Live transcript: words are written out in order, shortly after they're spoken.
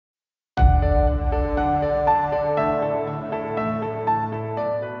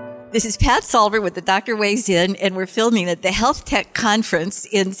This is Pat Salber with The Doctor Weighs In, and we're filming at the HealthTech Conference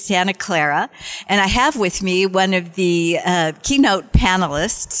in Santa Clara. And I have with me one of the keynote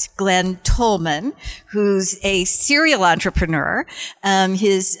panelists, Glenn Tolman, who's a serial entrepreneur.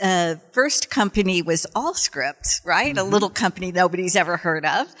 His first company was Allscript, right? A little company nobody's ever heard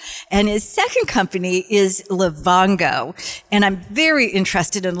of. And his second company is Livongo. And I'm very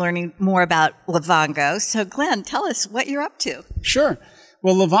interested in learning more about Livongo. So Glenn, tell us what you're up to. Sure.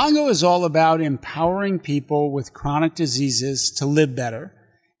 Well, Livongo is all about empowering people with chronic diseases to live better.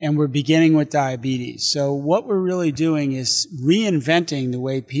 And we're beginning with diabetes. So what we're really doing is reinventing the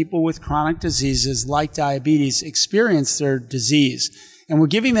way people with chronic diseases like diabetes experience their disease. And we're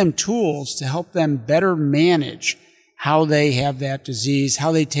giving them tools to help them better manage how they have that disease,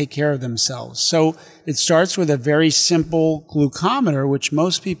 how they take care of themselves. So it starts with a very simple glucometer, which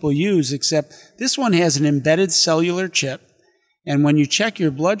most people use, except this one has an embedded cellular chip. And when you check your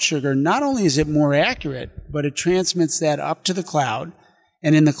blood sugar, not only is it more accurate, but it transmits that up to the cloud.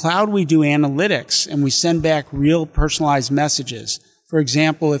 And in the cloud, we do analytics, and we send back real personalized messages. For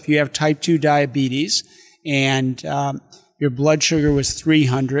example, if you have type 2 diabetes and your blood sugar was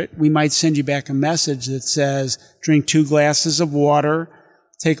 300, we might send you back a message that says, drink 2 glasses of water,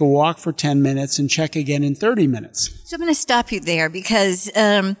 take a walk for 10 minutes, and check again in 30 minutes. So I'm going to stop you there because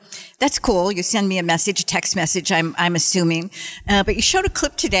that's cool. You send me a message, a text message, I'm assuming. But you showed a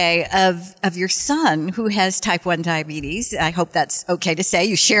clip today of your son who has type 1 diabetes. I hope that's okay to say.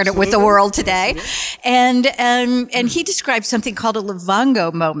 You shared it with the world today. And he described something called a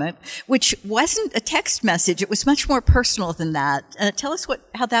Livongo moment, which wasn't a text message. It was much more personal than that. Tell us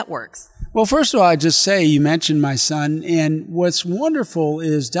how that works. Well, first of all, I'd just say you mentioned my son, and what's wonderful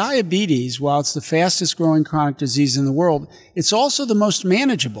is diabetes, while it's the fastest growing chronic disease in the world, it's also the most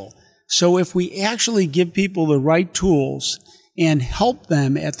manageable. So if we actually give people the right tools and help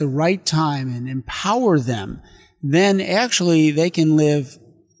them at the right time and empower them, then actually they can live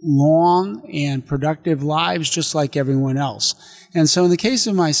long and productive lives just like everyone else. And so in the case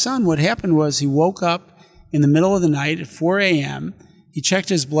of my son, what happened was he woke up in the middle of the night at 4 a.m., he checked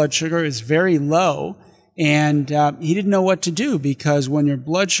his blood sugar, it was very low, and he didn't know what to do because when your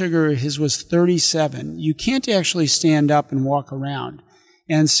blood sugar, his was 37, you can't actually stand up and walk around.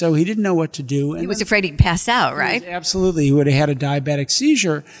 And so he didn't know what to do. And he was afraid he'd pass out, right? Absolutely. He would have had a diabetic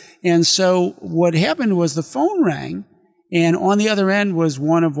seizure. And so what happened was the phone rang, and on the other end was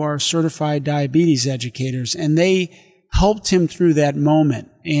one of our certified diabetes educators, and they helped him through that moment.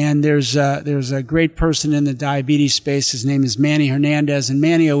 And there's a great person in the diabetes space. His name is Manny Hernandez. And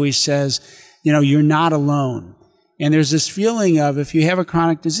Manny always says, you know, you're not alone. And there's this feeling of if you have a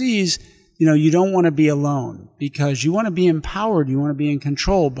chronic disease, you know, you don't want to be alone because you want to be empowered. You want to be in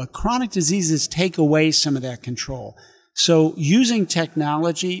control. But chronic diseases take away some of that control. So using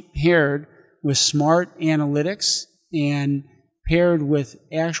technology paired with smart analytics and paired with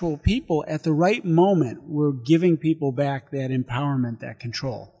actual people at the right moment, we're giving people back that empowerment, that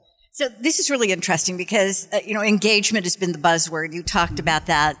control. So this is really interesting because, engagement has been the buzzword. You talked about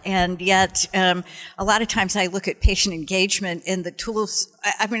that. And yet, a lot of times I look at patient engagement and the tools,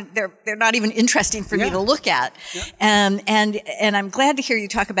 they're not even interesting for me to look at. Yeah. And I'm glad to hear you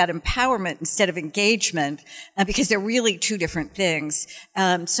talk about empowerment instead of engagement, because they're really two different things.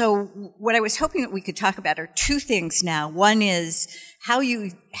 So what I was hoping that we could talk about are two things now. One is how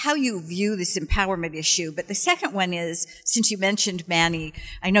you view this empowerment issue. But the second one is, since you mentioned Manny,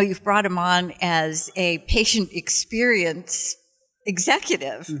 I know you've brought him on as a patient experience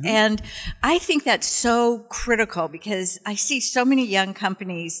executive. Mm-hmm. And I think that's so critical because I see so many young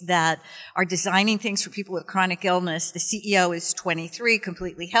companies that are designing things for people with chronic illness. The CEO is 23,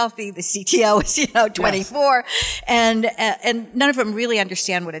 completely healthy. The CTO is, 24. Yes. And none of them really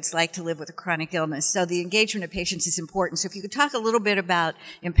understand what it's like to live with a chronic illness. So the engagement of patients is important. So if you could talk a little bit about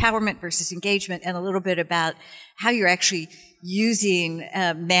empowerment versus engagement and a little bit about how you're actually using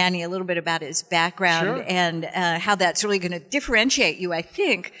Manny, a little bit about his background. Sure. And how that's really going to differentiate you, I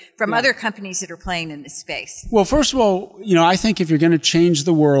think, from other companies that are playing in this space. Well, first of all, I think if you're going to change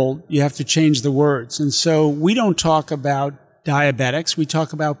the world, you have to change the words. And so we don't talk about diabetics. We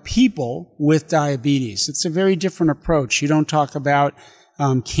talk about people with diabetes. It's a very different approach. You don't talk about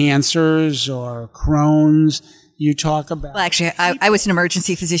cancers or Crohn's. You talk about... Well, actually, I was an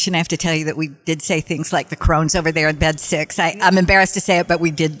emergency physician. I have to tell you that we did say things like the Crohn's over there in bed 6. I'm embarrassed to say it, but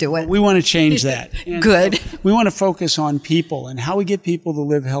we did do it. We want to change that. Good. We want to focus on people and how we get people to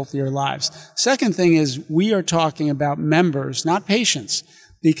live healthier lives. Second thing is we are talking about members, not patients.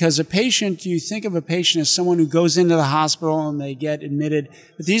 Because a patient, you think of a patient as someone who goes into the hospital and they get admitted.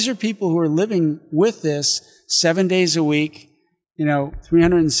 But these are people who are living with this 7 days a week,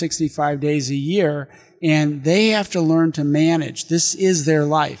 365 days a year, and they have to learn to manage. This is their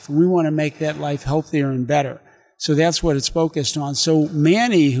life, and we want to make that life healthier and better. So that's what it's focused on. So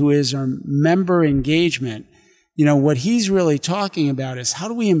Manny, who is our member engagement, what he's really talking about is how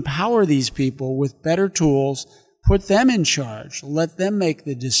do we empower these people with better tools, put them in charge, let them make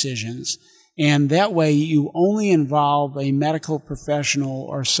the decisions, and that way you only involve a medical professional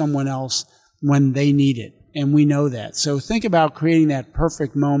or someone else when they need it. And we know that. So think about creating that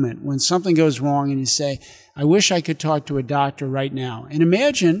perfect moment when something goes wrong and you say, I wish I could talk to a doctor right now. And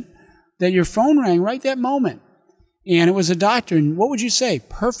imagine that your phone rang right that moment and it was a doctor. And what would you say?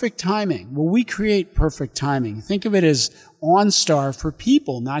 Perfect timing. Well, we create perfect timing. Think of it as OnStar for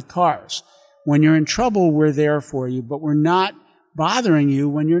people, not cars. When you're in trouble, we're there for you, but we're not bothering you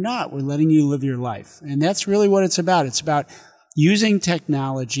when you're not. We're letting you live your life. And that's really what it's about. It's about using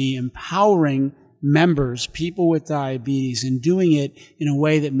technology, empowering members, people with diabetes, and doing it in a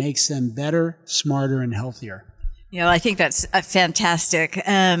way that makes them better, smarter, and healthier. I think that's fantastic.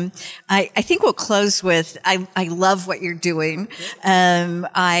 I think we'll close with, I love what you're doing.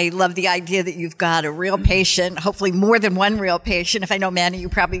 I love the idea that you've got a real patient, hopefully more than one real patient. If I know Manny, you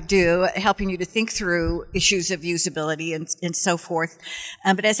probably do, helping you to think through issues of usability and so forth.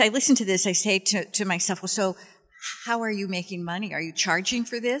 But as I listen to this, I say to myself, well, so how are you making money? Are you charging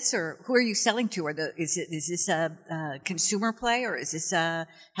for this, or who are you selling to? Or is this a consumer play, or is this a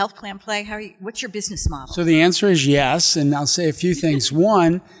health plan play? What's your business model? So the answer is yes, and I'll say a few things.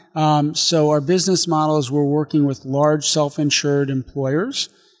 One, so our business model is we're working with large self-insured employers,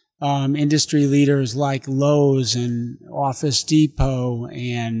 industry leaders like Lowe's and Office Depot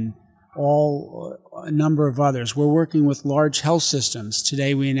and a number of others. We're working with large health systems.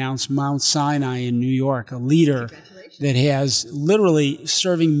 Today we announced Mount Sinai in New York, a leader that has literally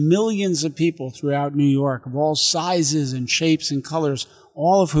serving millions of people throughout New York of all sizes and shapes and colors,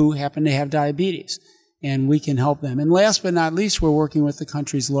 all of who happen to have diabetes. And we can help them. And last but not least, we're working with the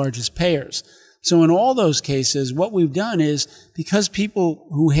country's largest payers. So in all those cases, what we've done is, because people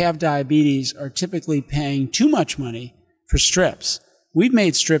who have diabetes are typically paying too much money for strips, we've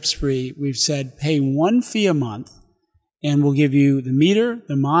made strips free. We've said pay one fee a month, and we'll give you the meter,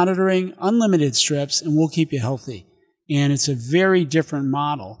 the monitoring, unlimited strips, and we'll keep you healthy. And it's a very different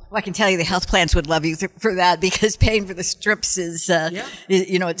model. Well, I can tell you the health plans would love you for that, because paying for the strips is,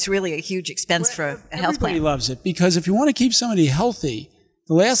 it's really a huge expense for a health plan. Everybody loves it, because if you want to keep somebody healthy,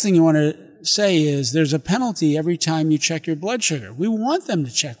 the last thing you want to say is there's a penalty every time you check your blood sugar. We want them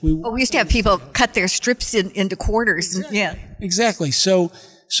to check. We used to have people cut their strips into quarters. Exactly. Exactly. So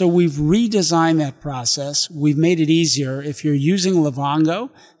we've redesigned that process. We've made it easier. If you're using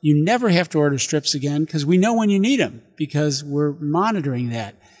Livongo, you never have to order strips again, because we know when you need them, because we're monitoring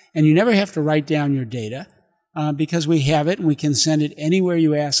that. And you never have to write down your data, because we have it and we can send it anywhere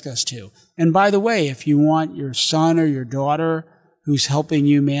you ask us to. And by the way, if you want your son or your daughter who's helping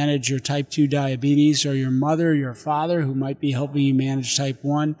you manage your type 2 diabetes, or your mother or your father who might be helping you manage type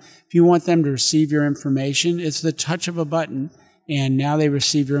 1, if you want them to receive your information, it's the touch of a button, and now they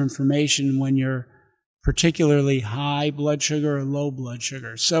receive your information when you're particularly high blood sugar or low blood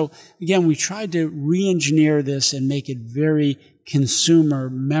sugar. So again, we tried to re-engineer this and make it very consumer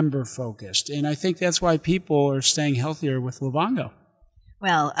member focused. And I think that's why people are staying healthier with Livongo.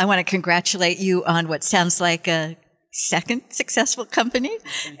 Well, I want to congratulate you on what sounds like a second successful company,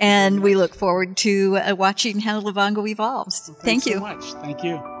 and we look forward to watching how Livongo evolves. Thank you so much. Thank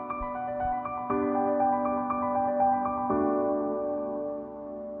you.